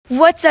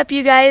What's up,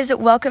 you guys?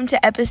 Welcome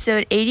to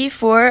episode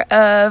 84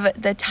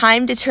 of the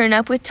Time to Turn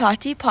Up with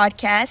Tati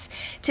podcast.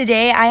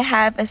 Today, I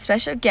have a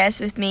special guest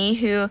with me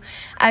who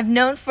I've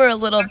known for a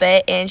little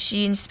bit, and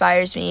she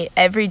inspires me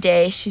every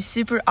day. She's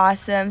super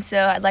awesome,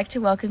 so I'd like to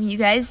welcome you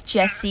guys,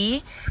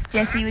 Jessie.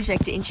 Jessie, would you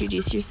like to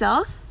introduce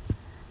yourself?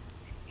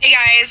 Hey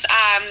guys,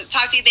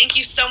 Tati, thank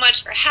you so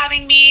much for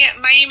having me.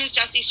 My name is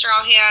Jessie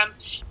Strawham,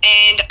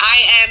 and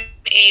I am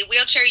a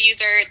wheelchair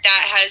user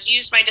that has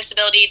used my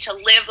disability to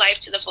live life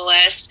to the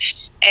fullest.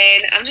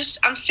 And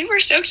I'm super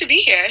stoked to be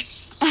here.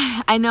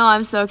 I know,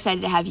 I'm so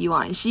excited to have you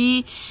on.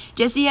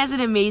 Jessie has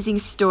an amazing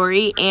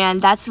story,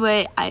 and that's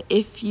what,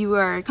 if you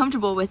are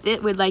comfortable with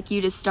it, would like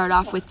you to start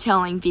off with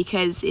telling,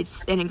 because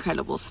it's an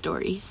incredible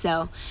story.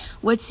 So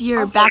what's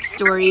your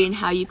backstory and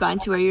how you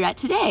got to where you're at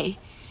today?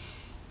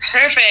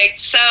 Perfect.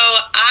 So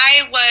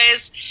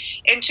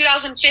in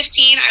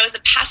 2015, I was a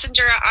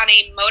passenger on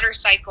a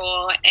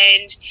motorcycle,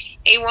 and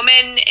a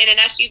woman in an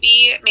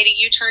SUV made a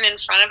U-turn in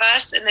front of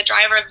us, and the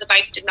driver of the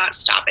bike did not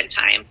stop in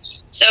time.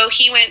 So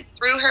he went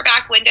through her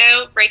back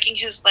window, breaking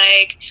his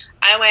leg.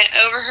 I went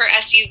over her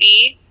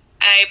SUV.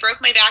 I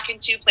broke my back in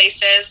two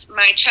places.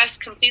 My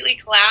chest completely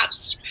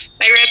collapsed.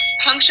 My ribs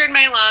punctured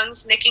my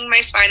lungs, nicking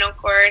my spinal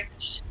cord.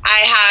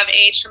 I have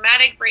a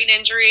traumatic brain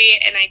injury,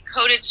 and I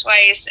coded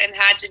twice and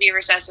had to be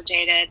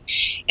resuscitated.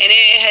 And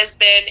it has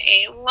been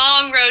a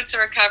long road to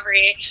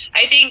recovery.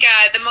 I think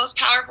the most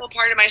powerful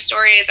part of my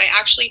story is I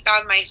actually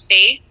found my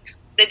faith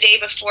the day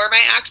before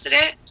my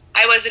accident.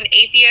 I was an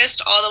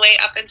atheist all the way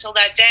up until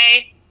that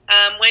day.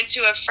 Went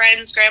to a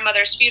friend's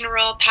grandmother's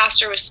funeral.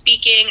 Pastor was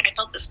speaking. I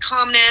felt this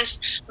calmness.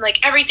 I'm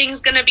like,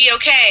 everything's going to be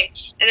okay.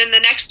 And then the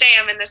next day,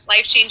 I'm in this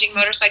life-changing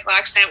motorcycle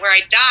accident where I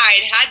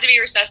died, had to be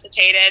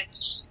resuscitated.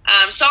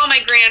 Saw my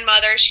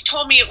grandmother. She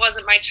told me it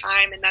wasn't my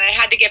time and that I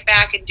had to get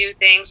back and do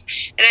things.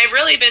 And I've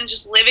really been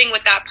just living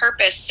with that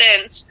purpose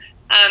since.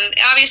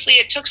 Obviously,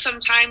 it took some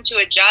time to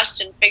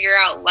adjust and figure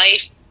out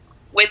life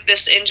with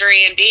this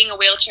injury and being a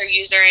wheelchair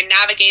user and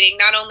navigating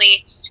not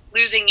only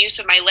losing use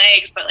of my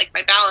legs, but like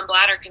my bowel and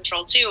bladder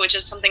control too, which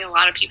is something a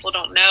lot of people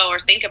don't know or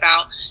think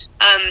about.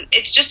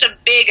 It's just a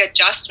big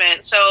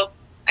adjustment. So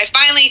I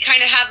finally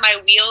kind of have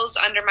my wheels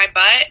under my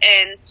butt,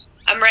 and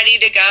I'm ready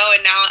to go,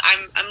 and now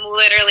I'm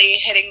literally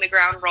hitting the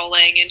ground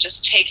rolling and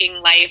just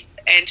taking life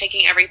and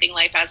taking everything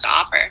life has to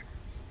offer.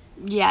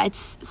 Yeah,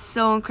 it's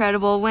so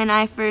incredible. When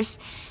I first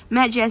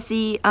met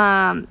Jessie,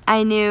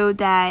 I knew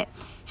that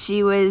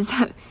she was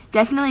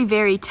definitely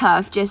very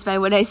tough just by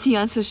what I see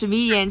on social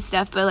media and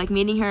stuff, but like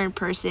meeting her in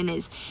person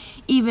is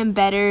even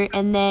better.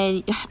 And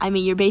then, I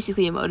mean, you're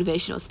basically a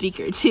motivational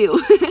speaker too.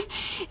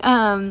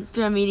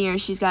 From meeting her,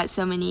 she's got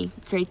so many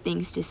great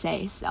things to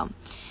say, so...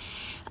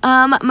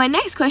 my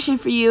next question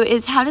for you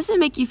is, how does it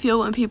make you feel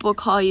when people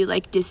call you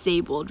like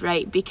disabled,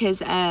 right?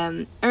 Because,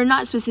 or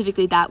not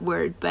specifically that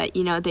word, but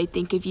you know, they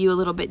think of you a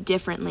little bit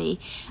differently.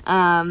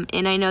 And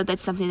I know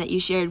that's something that you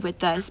shared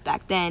with us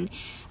back then,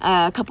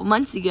 a couple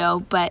months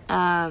ago, but,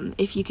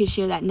 if you could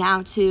share that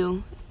now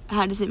too,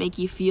 how does it make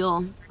you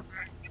feel?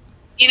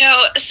 You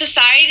know,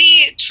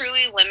 society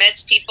truly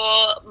limits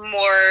people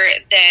more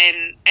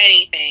than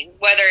anything,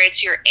 whether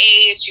it's your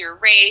age, your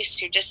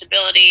race, your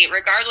disability,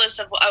 regardless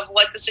of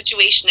what the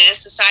situation is,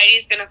 society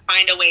is going to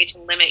find a way to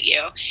limit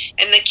you.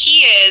 And the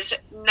key is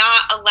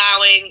not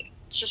allowing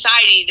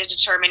society to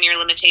determine your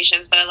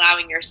limitations, but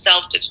allowing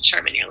yourself to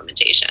determine your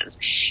limitations.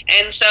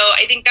 And so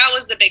I think that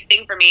was the big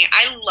thing for me.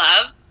 I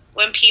love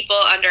when people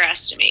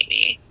underestimate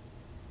me.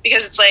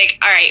 Because it's like,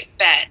 all right,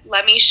 bet,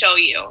 let me show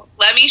you.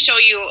 Let me show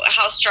you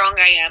how strong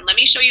I am. Let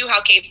me show you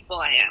how capable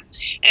I am.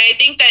 And I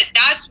think that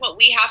that's what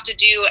we have to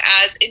do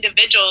as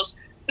individuals,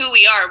 who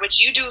we are,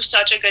 which you do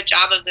such a good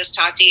job of this,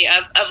 Tati,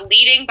 of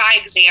leading by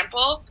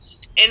example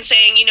and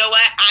saying, you know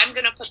what, I'm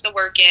going to put the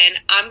work in.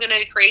 I'm going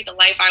to create the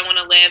life I want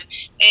to live.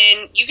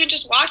 And you can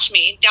just watch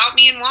me, doubt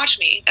me and watch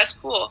me. That's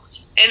cool.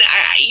 And,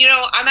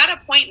 I'm at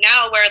a point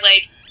now where,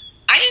 like,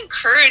 I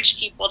encourage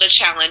people to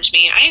challenge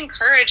me. I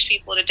encourage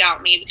people to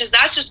doubt me, because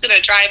that's just going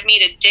to drive me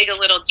to dig a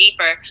little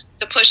deeper,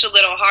 to push a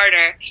little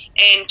harder,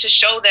 and to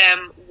show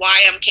them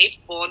why I'm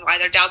capable and why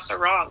their doubts are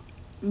wrong.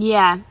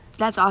 Yeah,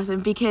 that's awesome,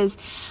 because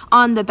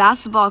on the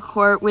basketball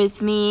court with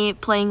me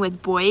playing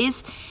with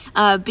boys,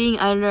 being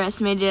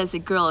underestimated as a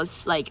girl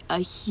is like a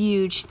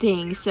huge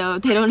thing. So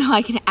they don't know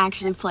I can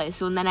actually play.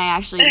 So then I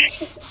actually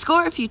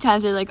score a few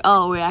times, they're like,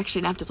 oh, we're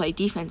actually going to have to play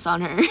defense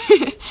on her.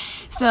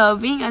 So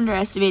being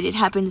underestimated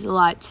happens a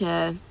lot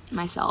to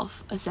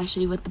myself,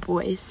 especially with the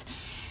boys.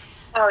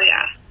 Oh,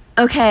 yeah.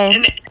 Okay.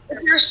 And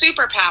it's your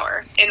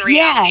superpower in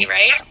reality,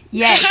 right?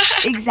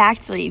 Yes,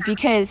 exactly.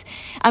 Because,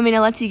 I mean, it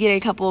lets you get a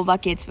couple of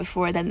buckets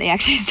before then they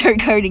actually start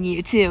guarding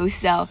you too.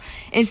 So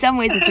in some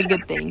ways it's a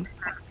good thing.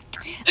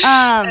 So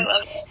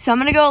I'm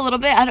going to go a little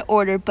bit out of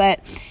order,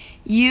 but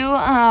you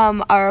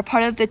are a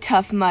part of the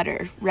Tough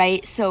Mudder,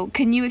 right? So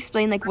can you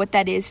explain like what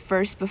that is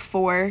first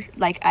before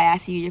like I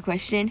ask you your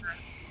question?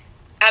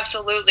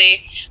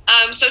 Absolutely.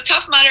 So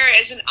Tough Mudder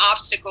is an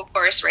obstacle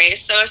course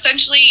race. So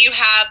essentially you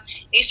have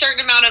a certain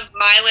amount of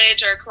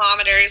mileage or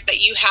kilometers that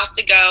you have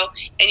to go,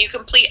 and you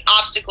complete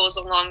obstacles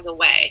along the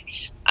way.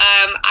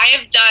 I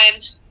have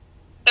done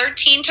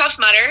 13 Tough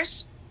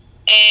Mudders,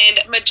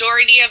 and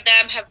majority of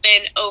them have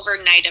been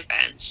overnight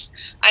events.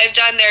 I've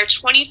done their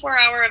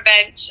 24-hour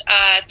event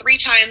 3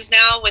 times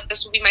now.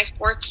 This will be my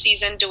 4th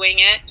season doing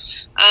it.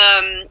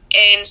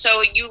 And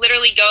so you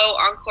literally go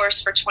on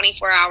course for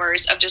 24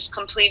 hours of just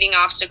completing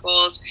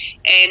obstacles,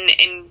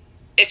 and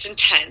it's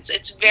intense.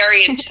 It's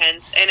very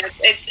intense, and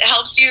it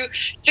helps you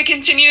to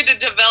continue to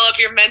develop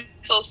your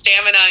mental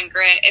stamina and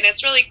grit. And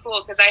it's really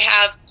cool because I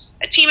have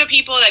a team of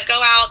people that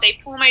go out, they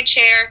pull my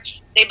chair,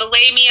 they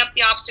belay me up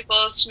the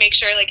obstacles to make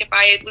sure, like, if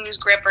I lose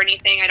grip or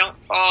anything, I don't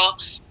fall.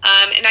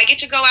 And I get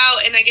to go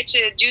out and I get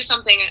to do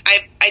something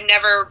I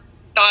never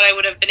thought I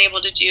would have been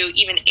able to do,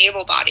 even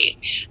able-bodied.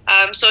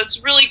 So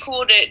it's really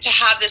cool to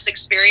have this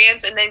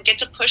experience and then get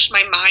to push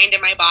my mind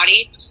and my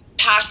body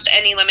past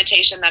any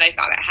limitation that I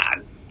thought I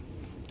had.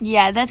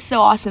 Yeah, that's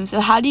so awesome. So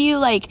how do you,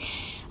 like,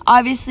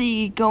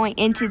 obviously going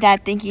into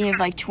that thinking of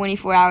like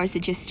 24 hours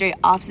of just straight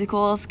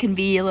obstacles can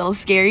be a little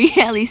scary,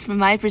 at least from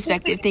my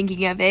perspective,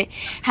 thinking of it.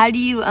 How do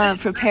you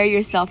prepare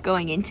yourself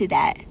going into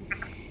that?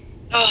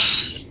 Oh,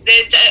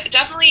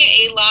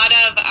 definitely a lot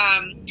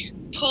of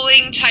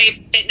pulling type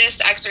fitness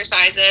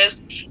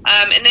exercises,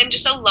 and then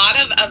just a lot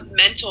of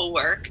mental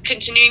work,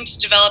 continuing to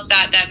develop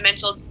that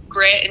mental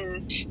grit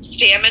and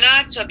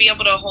stamina to be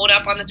able to hold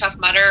up on the Tough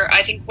Mudder.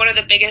 I think one of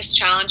the biggest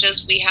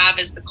challenges we have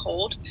is the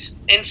cold.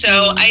 And so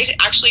I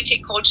actually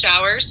take cold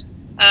showers,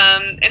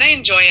 and I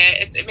enjoy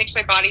it. It makes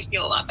my body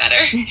feel a lot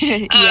better.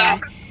 Yeah.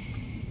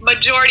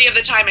 Majority of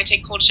the time I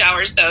take cold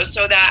showers, though,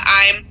 so that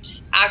I'm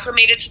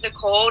acclimated to the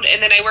cold,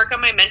 and then I work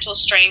on my mental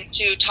strength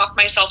to talk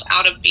myself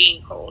out of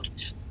being cold.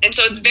 And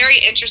so it's very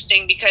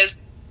interesting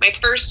because my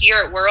first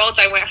year at Worlds,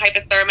 I went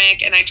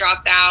hypothermic and I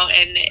dropped out,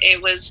 and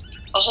it was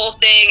a whole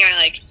thing.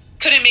 I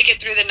couldn't make it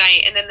through the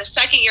night. And then the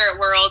second year at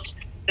Worlds,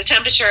 the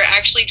temperature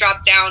actually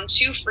dropped down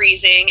to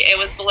freezing. It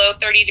was below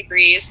 30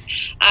 degrees.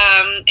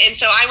 And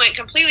so I went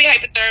completely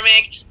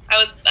hypothermic.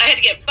 I had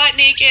to get butt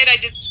naked. I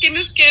did skin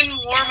to skin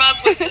warm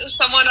up with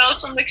someone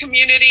else from the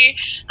community.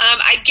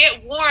 I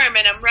get warm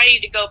and I'm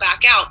ready to go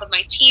back out, but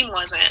my team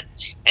wasn't.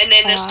 And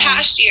then this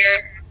past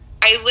year,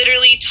 I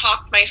literally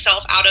talked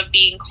myself out of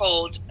being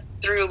cold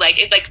through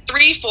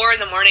 3-4 in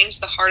the morning is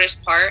the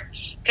hardest part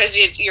because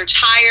you're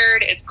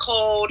tired. It's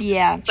cold.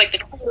 Yeah. It's like the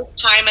coolest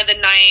time of the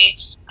night.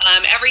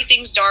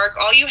 Everything's dark.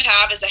 All you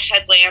have is a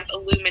headlamp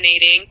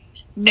illuminating.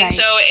 Right. And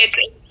so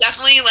it's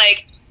definitely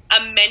like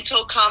a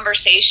mental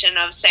conversation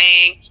of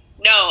saying,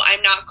 no,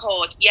 I'm not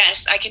cold.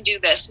 Yes, I can do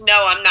this.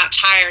 No, I'm not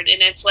tired.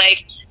 And it's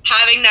like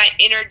having that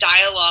inner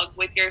dialogue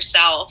with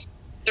yourself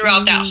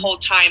throughout that whole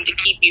time to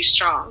keep you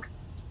strong.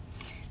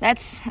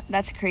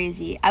 That's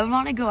crazy. I would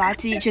want to go out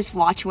to just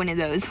watch one of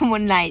those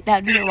one night.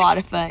 That'd be a lot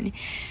of fun.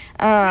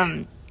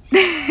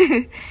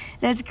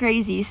 That's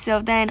crazy.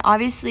 So then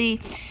obviously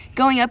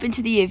going up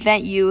into the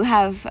event, you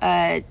have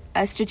a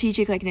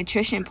strategic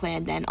nutrition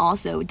plan then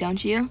also,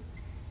 don't you?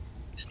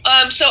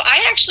 So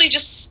I actually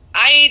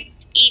I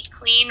eat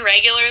clean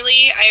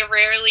regularly. I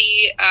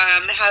rarely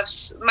have,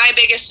 my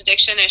biggest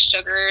addiction is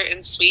sugar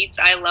and sweets.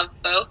 I love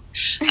both.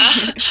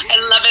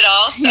 I love it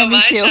all so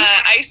much.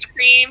 Ice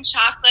cream,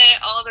 chocolate,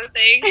 all the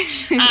things.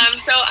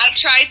 So I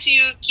try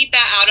to keep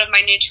that out of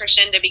my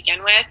nutrition to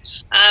begin with.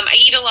 I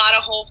eat a lot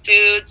of whole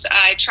foods.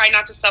 I try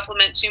not to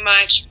supplement too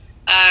much.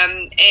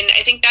 And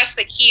I think that's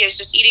the key, is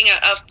just eating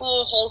a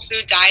full whole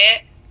food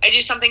diet. I do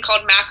something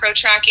called macro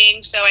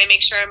tracking, so I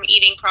make sure I'm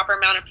eating proper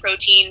amount of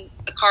protein,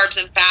 carbs,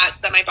 and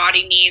fats that my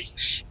body needs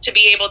to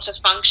be able to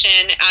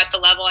function at the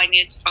level I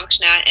need it to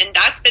function at, and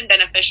that's been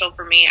beneficial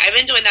for me. I've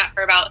been doing that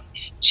for about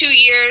 2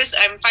 years.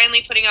 I'm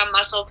finally putting on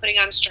muscle, putting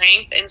on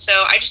strength, and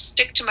so I just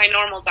stick to my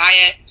normal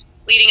diet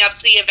leading up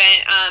to the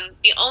event.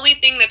 The only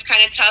thing that's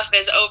kind of tough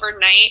is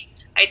overnight,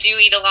 I do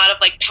eat a lot of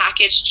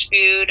packaged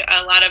food,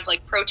 a lot of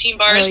protein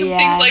bars and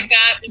things like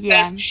that,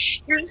 because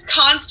you're just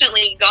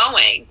constantly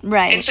going.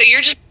 Right. And so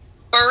you're just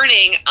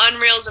burning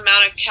unreal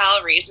amount of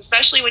calories,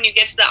 especially when you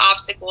get to the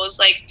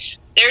obstacles.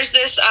 There's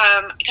this,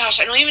 I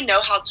don't even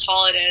know how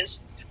tall it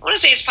is. I want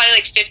to say it's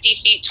probably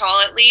 50 feet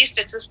tall at least.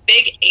 It's this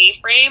big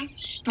A-frame,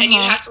 and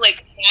you have to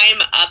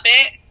climb up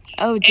it.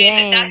 Oh,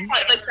 dang. And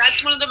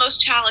that's one of the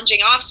most challenging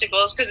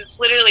obstacles, because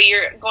it's literally,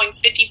 you're going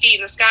 50 feet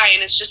in the sky,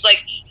 and it's just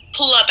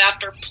pull up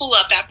after pull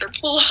up after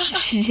pull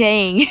up.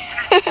 Dang.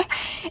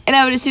 And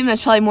I would assume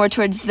that's probably more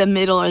towards the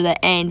middle or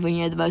the end when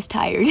you're the most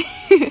tired.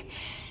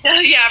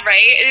 Yeah,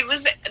 right. It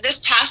was this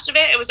past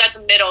event, it was at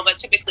the middle, but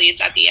typically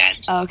it's at the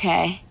end.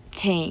 Okay.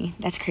 Dang,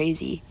 that's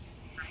crazy.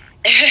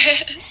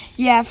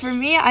 Yeah, for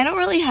me, I don't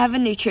really have a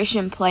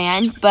nutrition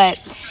plan, but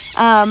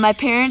my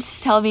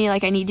parents tell me I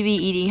need to be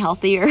eating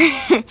healthier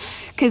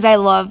because I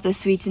love the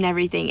sweets and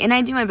everything, and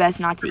I do my best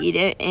not to eat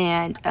it,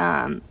 and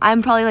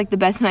I'm probably the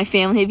best in my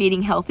family of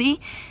eating healthy,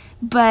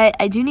 but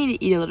I do need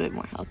to eat a little bit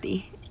more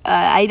healthy.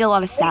 I eat a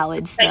lot of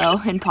salads though,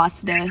 and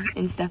pasta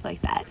and stuff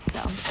like that. So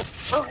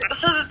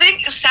the thing,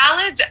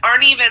 salads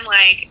aren't even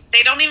like,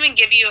 they don't even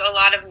give you a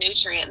lot of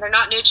nutrient. They're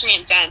not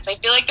nutrient dense. I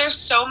feel like there's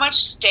so much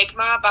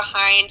stigma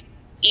behind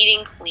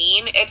eating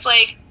clean. It's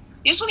like,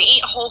 you just want to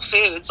eat whole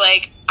foods.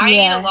 Like, I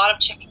eat a lot of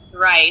chicken and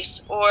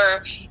rice,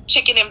 or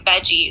chicken and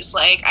veggies.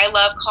 Like, I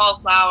love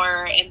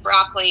cauliflower and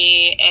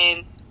broccoli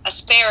and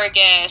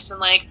asparagus, and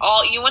like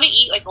you want to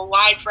eat like a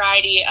wide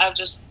variety of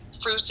just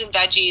fruits and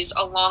veggies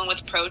along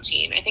with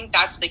protein. I think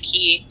that's the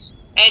key.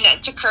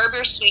 And to curb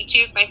your sweet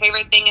tooth, my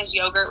favorite thing is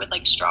yogurt with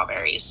like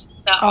strawberries.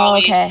 That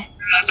always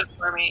does it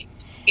for me.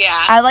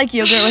 Yeah. I like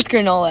yogurt with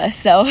granola,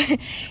 so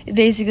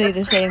basically that's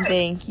the same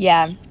thing.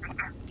 Yeah.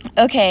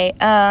 Okay.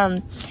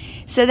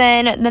 So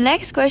then the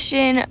next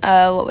question,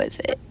 what was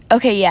it?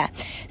 Okay, yeah.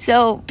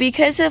 So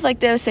because of like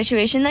the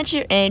situation that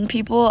you're in,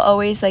 people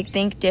always like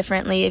think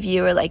differently of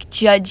you or like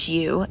judge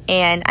you,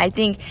 and I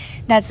think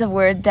that's a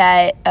word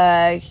that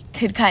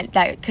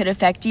could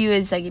affect you,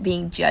 is like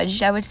being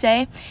judged, I would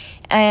say.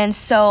 And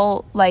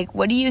so like,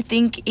 what do you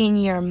think in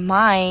your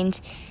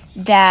mind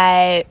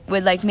that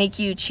would like make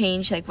you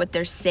change like what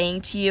they're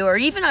saying to you, or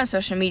even on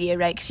social media,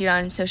 right? Because you're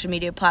on social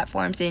media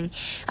platforms, and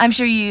I'm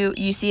sure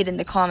you see it in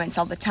the comments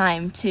all the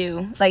time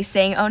too, like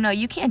saying, oh no,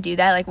 you can't do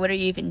that, like what are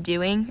you even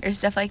doing, or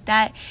stuff like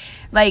that.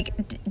 Like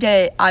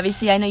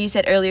obviously I know you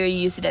said earlier you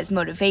use it as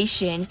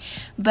motivation,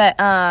 but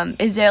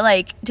is there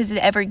like, does it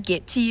ever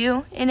get to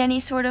you in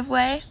any sort of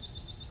way?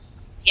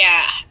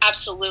 Yeah,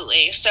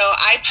 absolutely. So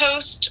I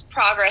post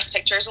progress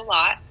pictures a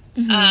lot.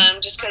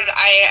 Just because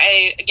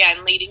I,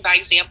 again, leading by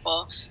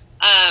example.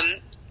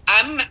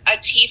 I'm a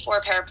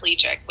T4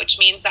 paraplegic, which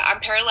means that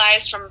I'm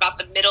paralyzed from about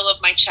the middle of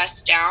my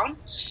chest down.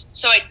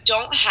 So I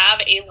don't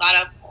have a lot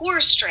of core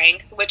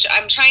strength, which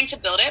I'm trying to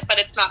build it, but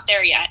it's not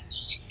there yet.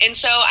 And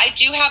so I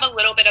do have a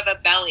little bit of a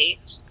belly.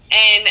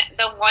 And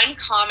the one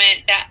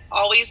comment that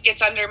always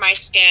gets under my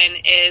skin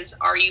is,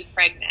 are you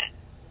pregnant?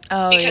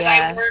 Oh, because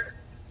I work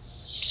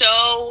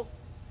so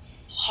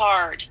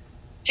hard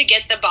to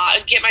get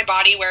my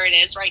body where it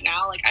is right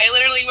now. Like, I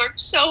literally work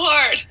so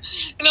hard,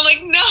 and I'm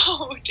like,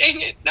 no, dang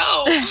it,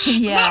 no,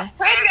 yeah, I'm not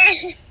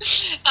pregnant.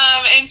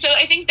 And so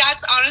I think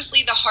that's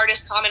honestly the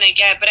hardest comment I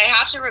get. But I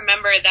have to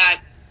remember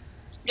that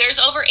there's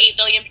over 8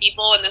 billion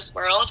people in this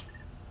world,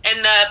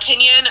 and the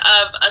opinion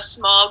of a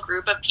small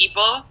group of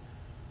people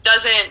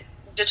doesn't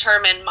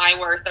determine my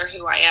worth or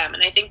who I am.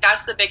 And I think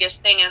that's the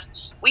biggest thing, is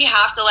we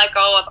have to let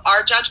go of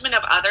our judgment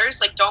of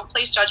others. Like, don't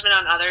place judgment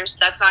on others.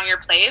 That's not your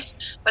place.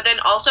 But then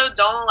also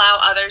don't allow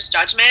others'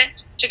 judgment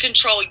to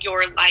control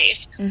your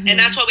life. And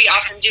that's what we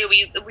often do.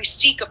 We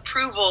seek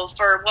approval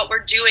for what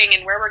we're doing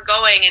and where we're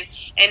going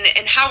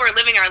and how we're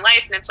living our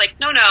life. And it's like,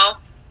 no,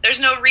 there's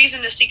no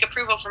reason to seek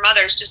approval from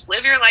others. Just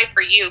live your life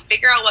for you.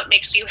 Figure out what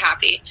makes you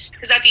happy.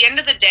 Because at the end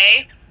of the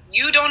day,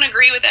 you don't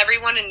agree with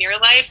everyone in your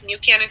life, and you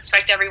can't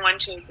expect everyone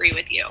to agree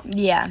with you.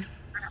 Yeah.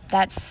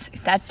 That's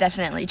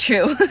definitely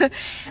true.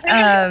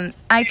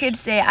 I could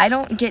say I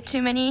don't get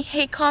too many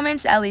hate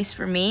comments, at least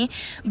for me,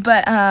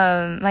 but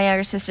my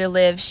younger sister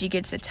Liv, she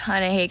gets a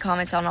ton of hate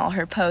comments on all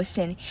her posts,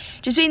 and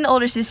just being the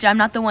older sister, I'm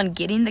not the one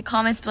getting the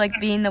comments, but like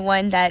being the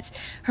one that's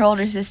her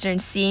older sister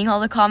and seeing all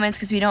the comments,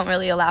 because we don't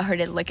really allow her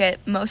to look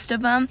at most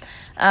of them.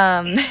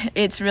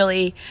 It's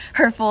really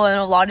hurtful, and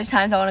a lot of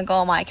times I want to go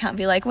on my account and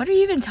be like, what are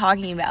you even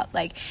talking about?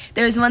 Like,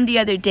 there was one the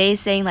other day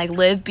saying like,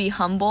 Liv, be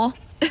humble,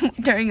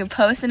 during a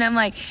post, and I'm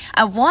like,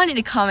 I wanted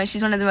to comment,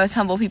 she's one of the most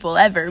humble people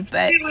ever,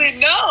 but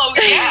no,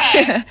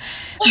 yeah.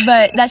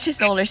 But that's just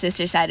the older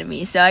sister side of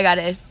me, so I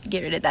gotta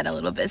get rid of that a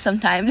little bit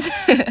sometimes.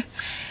 And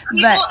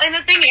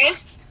the thing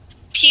is,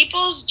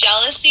 people's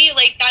jealousy,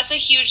 like, that's a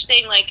huge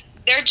thing. Like,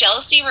 their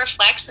jealousy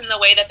reflects in the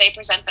way that they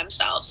present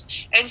themselves.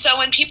 And so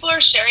when people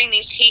are sharing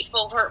these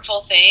hateful,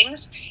 hurtful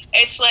things,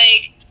 it's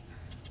like,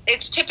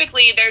 it's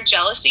typically their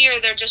jealousy, or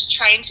they're just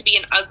trying to be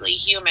an ugly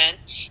human.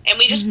 And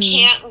we just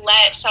can't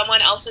let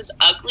someone else's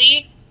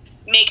ugly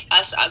make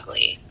us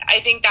ugly.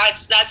 I think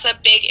that's a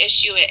big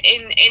issue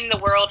in the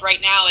world right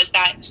now, is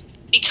that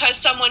because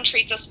someone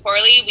treats us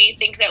poorly, we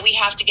think that we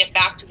have to get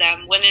back to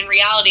them, when in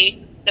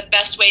reality, the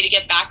best way to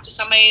get back to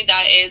somebody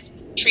that is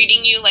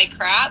treating you like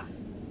crap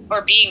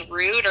or being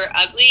rude or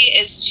ugly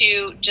is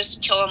to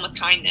just kill them with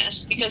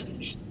kindness, because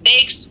they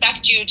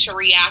expect you to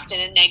react in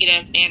a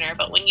negative manner.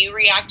 But when you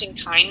react in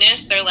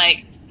kindness, they're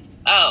like,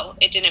 oh,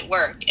 it didn't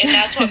work. And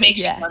that's what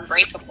makes you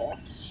unbreakable.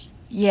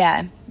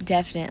 Yeah,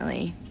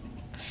 definitely.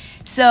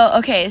 So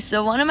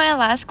one of my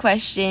last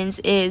questions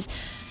is,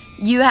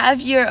 you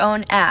have your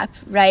own app,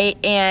 right?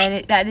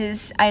 And that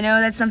is, I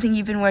know that's something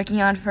you've been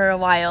working on for a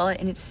while,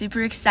 and it's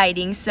super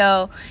exciting.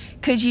 So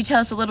could you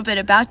tell us a little bit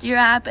about your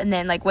app, and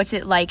then like, what's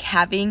it like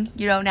having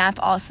your own app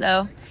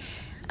also?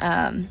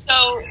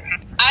 So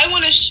I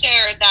want to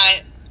share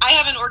that I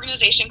have an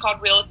organization called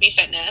Wheel With Me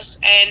Fitness,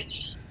 and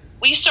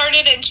we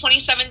started in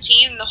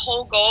 2017, and the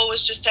whole goal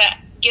was just to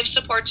give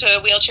support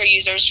to wheelchair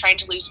users trying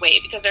to lose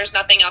weight, because there's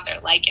nothing out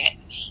there like it.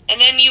 And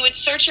then you would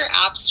search your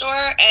app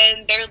store,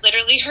 and there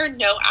literally are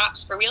no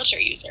apps for wheelchair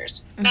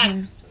users.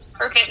 None.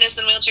 For fitness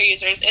and wheelchair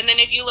users. And then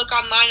if you look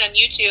online on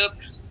YouTube,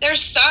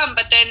 there's some,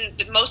 but then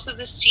most of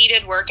the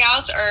seated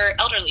workouts are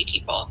elderly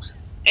people.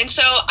 And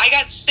so I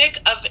got sick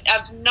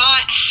of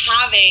not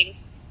having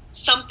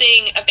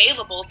something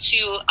available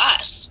to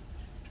us.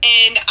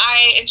 And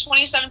in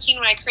 2017,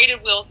 when I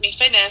created Wheel With Me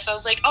Fitness, I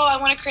was like, oh, I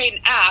want to create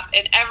an app.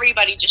 And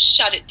everybody just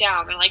shut it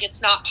down. They're like,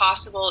 it's not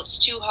possible. It's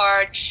too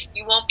hard.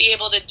 You won't be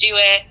able to do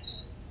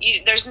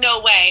it. There's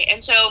no way.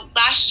 And so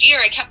last year,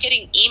 I kept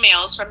getting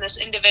emails from this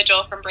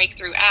individual from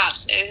Breakthrough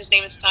Apps. His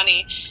name is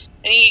Sunny.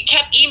 And he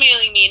kept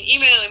emailing me,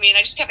 and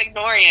I just kept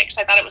ignoring it because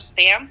I thought it was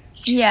spam.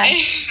 Yeah.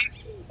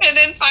 And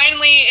then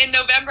finally in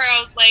November, I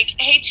was like,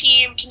 hey,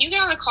 team, can you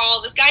get on a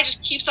call? This guy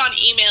just keeps on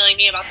emailing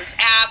me about this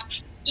app.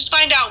 Just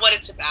find out what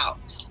it's about.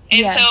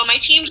 And so my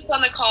team gets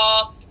on the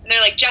call, and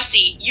they're like,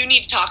 Jesse, you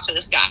need to talk to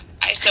this guy.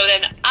 So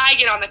then I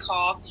get on the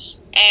call,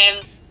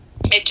 and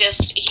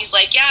he's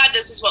like, yeah,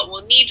 this is what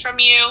we'll need from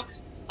you.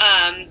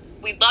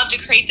 We'd love to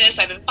create this.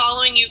 I've been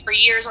following you for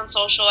years on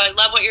social. I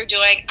love what you're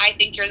doing. I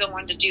think you're the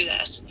one to do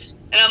this.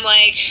 And I'm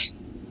like,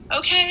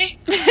 okay,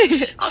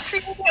 I'll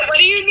create it. What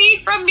do you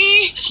need from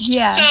me?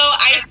 Yeah. So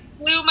I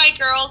flew my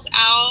girls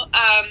out.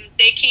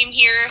 They came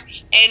here,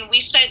 and we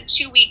spent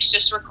 2 weeks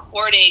just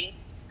recording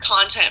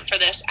content for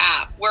this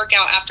app,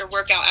 workout after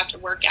workout after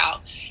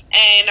workout.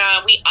 And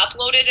we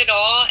uploaded it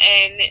all,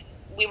 and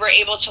we were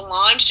able to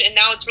launch. And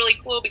now it's really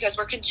cool because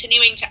we're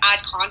continuing to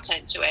add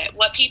content to it.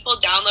 What people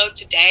download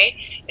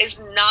today is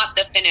not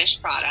the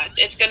finished product.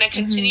 It's going to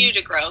continue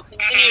to grow,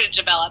 continue to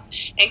develop,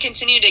 and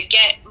continue to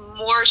get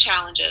more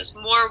challenges,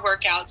 more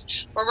workouts.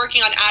 We're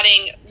working on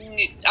adding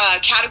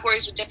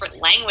categories with different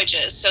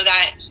languages so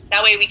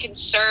that way we can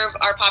serve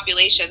our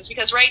populations.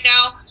 Because right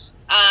now,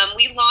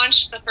 we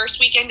launched the first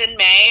weekend in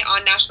May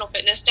on National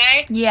Fitness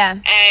Day. Yeah.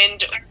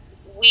 And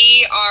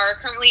we are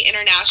currently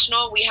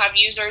international. We have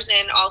users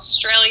in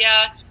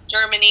Australia,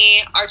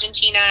 Germany,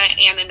 Argentina,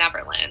 and the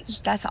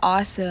Netherlands. That's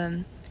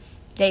awesome.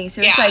 Dang,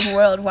 so it's like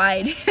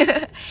worldwide.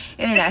 International.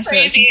 It's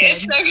crazy.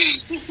 It's so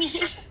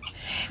crazy.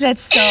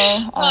 That's so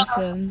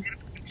awesome.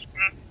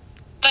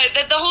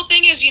 But the whole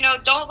thing is,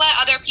 don't let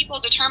other people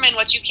determine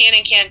what you can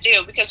and can't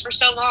do. Because for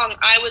so long,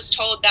 I was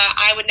told that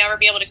I would never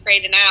be able to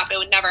create an app. It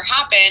would never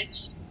happen.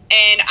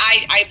 And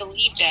I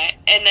believed it.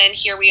 And then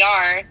here we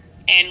are,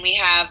 and we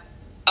have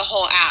a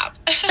whole app.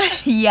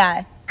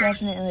 Yeah,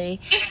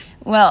 definitely.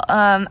 Well,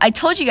 I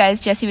told you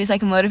guys Jessie was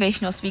like a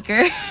motivational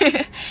speaker.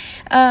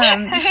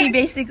 She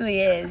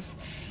basically is.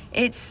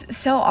 It's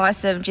so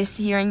awesome just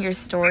hearing your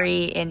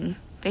story, and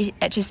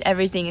just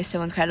everything is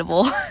so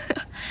incredible.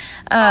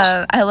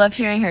 I love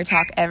hearing her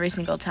talk every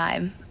single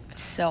time.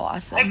 It's so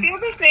awesome. I feel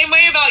the same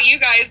way about you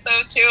guys,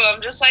 though, too.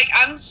 I'm just like,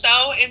 I'm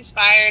so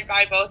inspired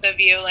by both of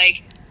you.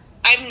 Like,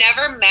 I've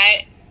never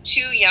met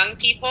two young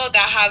people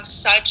that have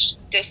such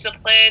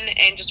discipline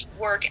and just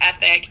work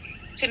ethic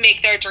to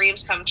make their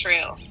dreams come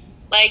true.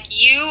 Like,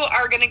 you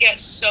are going to get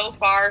so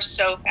far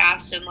so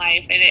fast in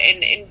life,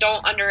 and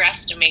don't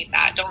underestimate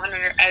that. Don't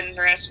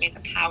underestimate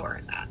the power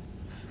in that.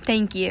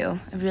 Thank you.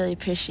 I really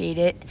appreciate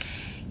it.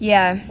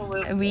 Yeah,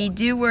 absolutely. We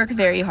do work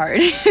very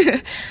hard.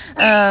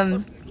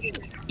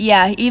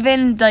 Yeah,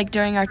 even like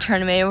during our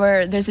tournament,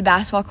 where there's a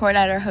basketball court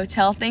at our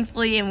hotel,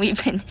 thankfully, and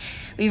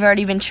we've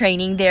already been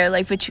training there,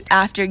 like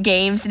after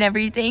games and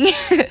everything.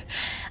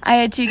 I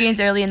had 2 games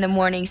early in the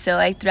morning, so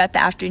like throughout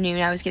the afternoon,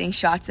 I was getting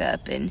shots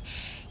up, and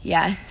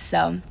yeah,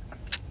 so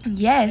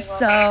yes.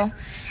 So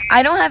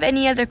I don't have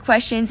any other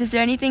questions. Is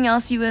there anything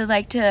else you would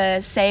like to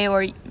say,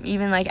 or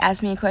even like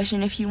ask me a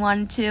question if you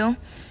wanted to?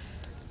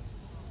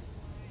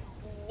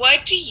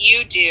 What do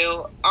you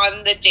do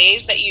on the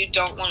days that you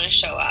don't want to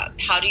show up?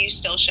 How do you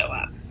still show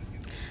up?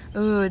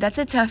 Ooh, that's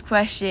a tough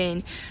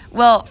question.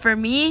 Well, for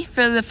me,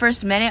 for the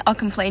first minute, I'll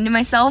complain to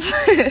myself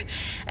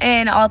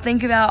and I'll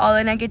think about all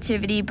the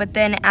negativity. But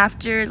then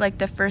after like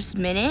the first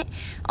minute,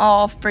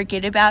 I'll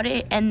forget about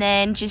it and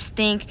then just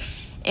think,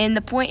 in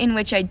the point in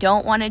which I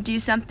don't want to do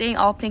something,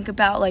 I'll think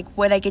about like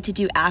what I get to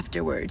do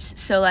afterwards.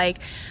 So like,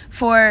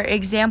 for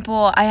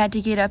example, I had to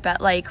get up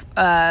at like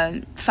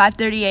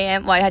 5:30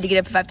 a.m. Well, I had to get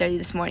up at 5:30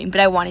 this morning, but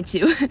I wanted to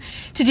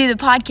do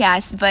the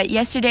podcast. But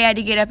yesterday I had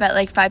to get up at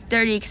like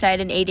 5:30 because I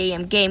had an 8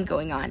 a.m. game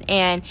going on.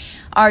 And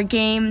our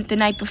game the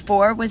night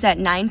before was at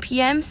 9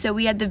 p.m. So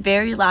we had the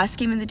very last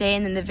game of the day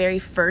and then the very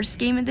first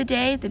game of the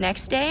day the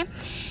next day.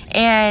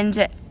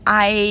 And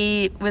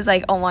I was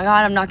like, oh my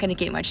God, I'm not going to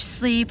get much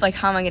sleep. Like,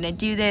 how am I going to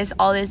do this?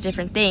 All these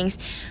different things.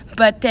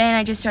 But then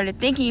I just started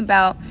thinking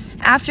about,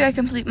 after I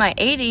complete my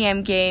 8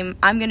 a.m. game,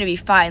 I'm going to be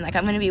fine. Like,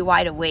 I'm going to be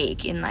wide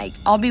awake. And, like,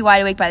 I'll be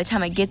wide awake by the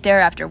time I get there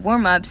after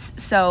warm-ups.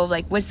 So,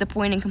 like, what's the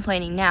point in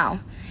complaining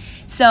now?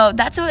 So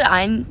that's what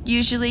I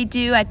usually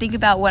do. I think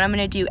about what I'm going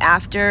to do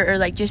after, or,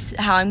 like, just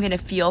how I'm going to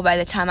feel by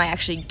the time I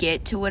actually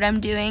get to what I'm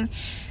doing.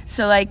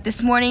 So, like,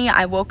 this morning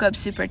I woke up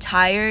super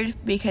tired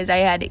because I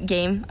had a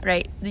game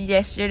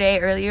yesterday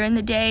earlier in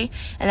the day,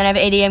 and then I have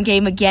an 8 a.m.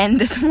 game again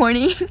this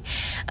morning.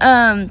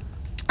 And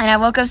I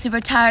woke up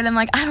super tired. I'm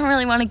like, I don't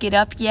really want to get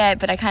up yet,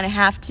 but I kind of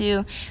have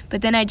to.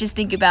 But then I just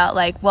think about,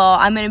 like, well,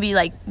 I'm going to be,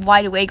 like,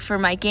 wide awake for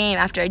my game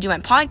after I do my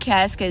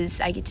podcast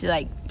because I get to,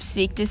 like,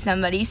 speak to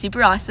somebody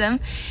super awesome,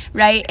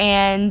 right?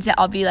 And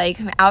I'll be like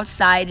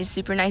outside, it's a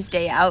super nice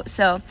day out.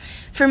 So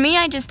for me,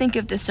 I just think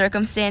of the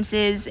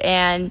circumstances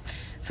and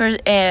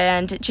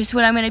just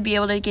what I'm going to be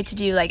able to get to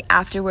do like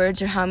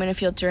afterwards, or how I'm going to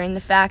feel during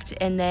the fact.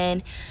 And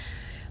then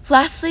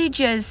lastly,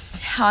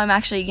 just how I'm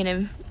actually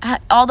going to,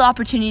 all the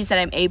opportunities that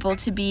I'm able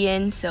to be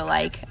in. So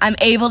like I'm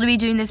able to be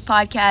doing this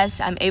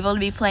podcast, I'm able to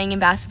be playing in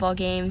basketball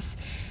games.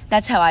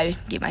 That's how I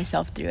get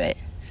myself through it.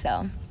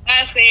 So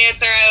that's the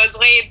answer I was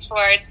waiting for.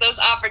 It's those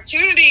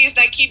opportunities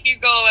that keep you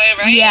going,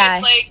 right? Yeah.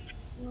 It's like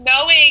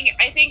knowing,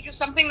 I think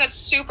something that's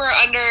super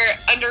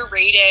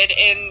underrated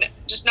and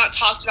just not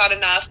talked about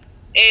enough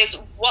is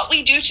what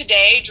we do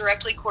today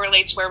directly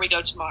correlates where we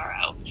go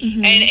tomorrow.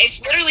 Mm-hmm. And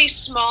it's literally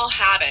small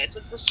habits.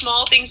 It's the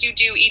small things you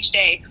do each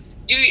day.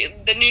 Do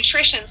the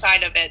nutrition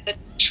side of it, the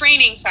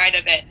training side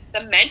of it,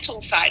 the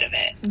mental side of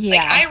it. Yeah.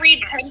 Like I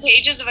read 10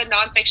 pages of a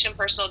nonfiction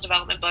personal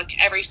development book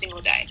every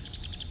single day.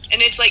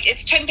 And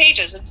it's 10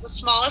 pages. It's the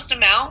smallest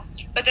amount,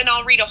 but then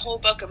I'll read a whole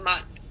book a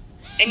month.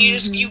 And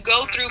you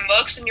go through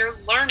books and you're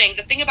learning.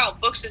 The thing about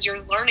books is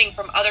you're learning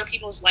from other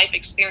people's life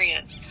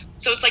experience.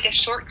 So it's like a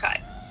shortcut.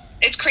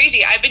 It's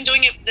crazy. I've been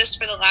doing this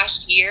for the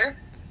last year,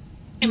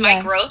 and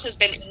my growth has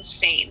been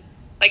insane.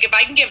 Like, if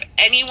I can give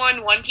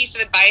anyone one piece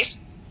of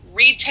advice,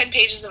 read 10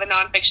 pages of a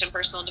nonfiction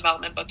personal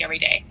development book every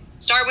day.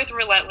 Start with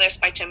Relentless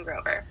by Tim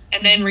Grover,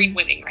 and then read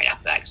Winning right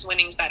after that, because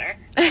winning's better.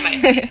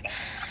 Like,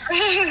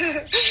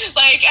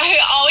 I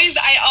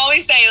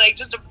always say, like,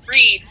 just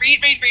read,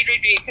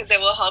 because it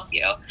will help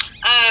you.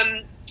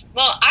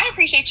 Well, I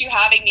appreciate you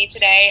having me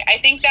today. I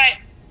think that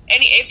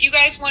if you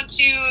guys want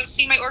to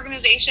see my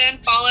organization,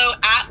 follow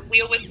at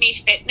Wheel With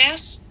Me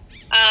Fitness.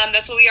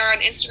 That's what we are on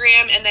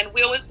Instagram. And then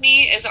Wheel With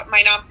Me is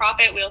my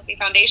nonprofit, Wheel With Me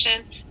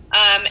Foundation.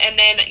 And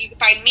then you can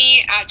find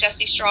me at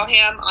Jessie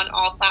Strawham on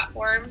all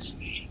platforms.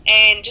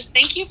 And just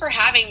thank you for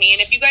having me.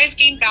 And if you guys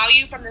gain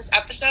value from this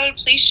episode,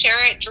 please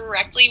share it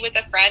directly with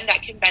a friend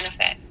that can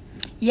benefit.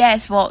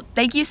 Yes, well,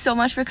 thank you so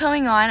much for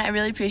coming on. I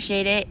really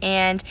appreciate it.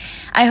 And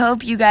I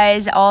hope you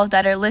guys, all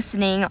that are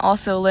listening,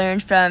 also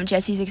learned from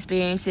Jessie's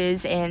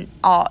experiences and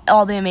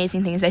all the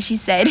amazing things that she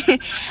said,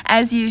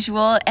 as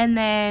usual. And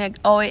then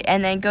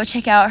go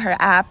check out her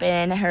app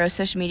and her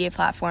social media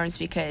platforms,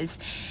 because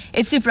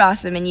it's super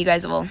awesome and you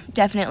guys will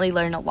definitely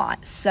learn a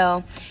lot.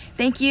 So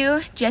thank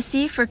you,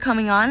 Jessie, for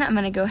coming on. I'm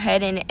going to go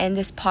ahead and end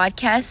this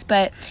podcast,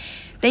 but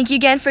thank you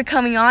again for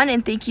coming on,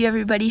 and thank you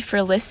everybody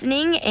for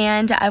listening,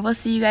 and I will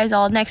see you guys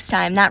all next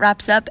time. That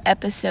wraps up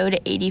episode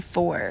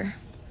 84.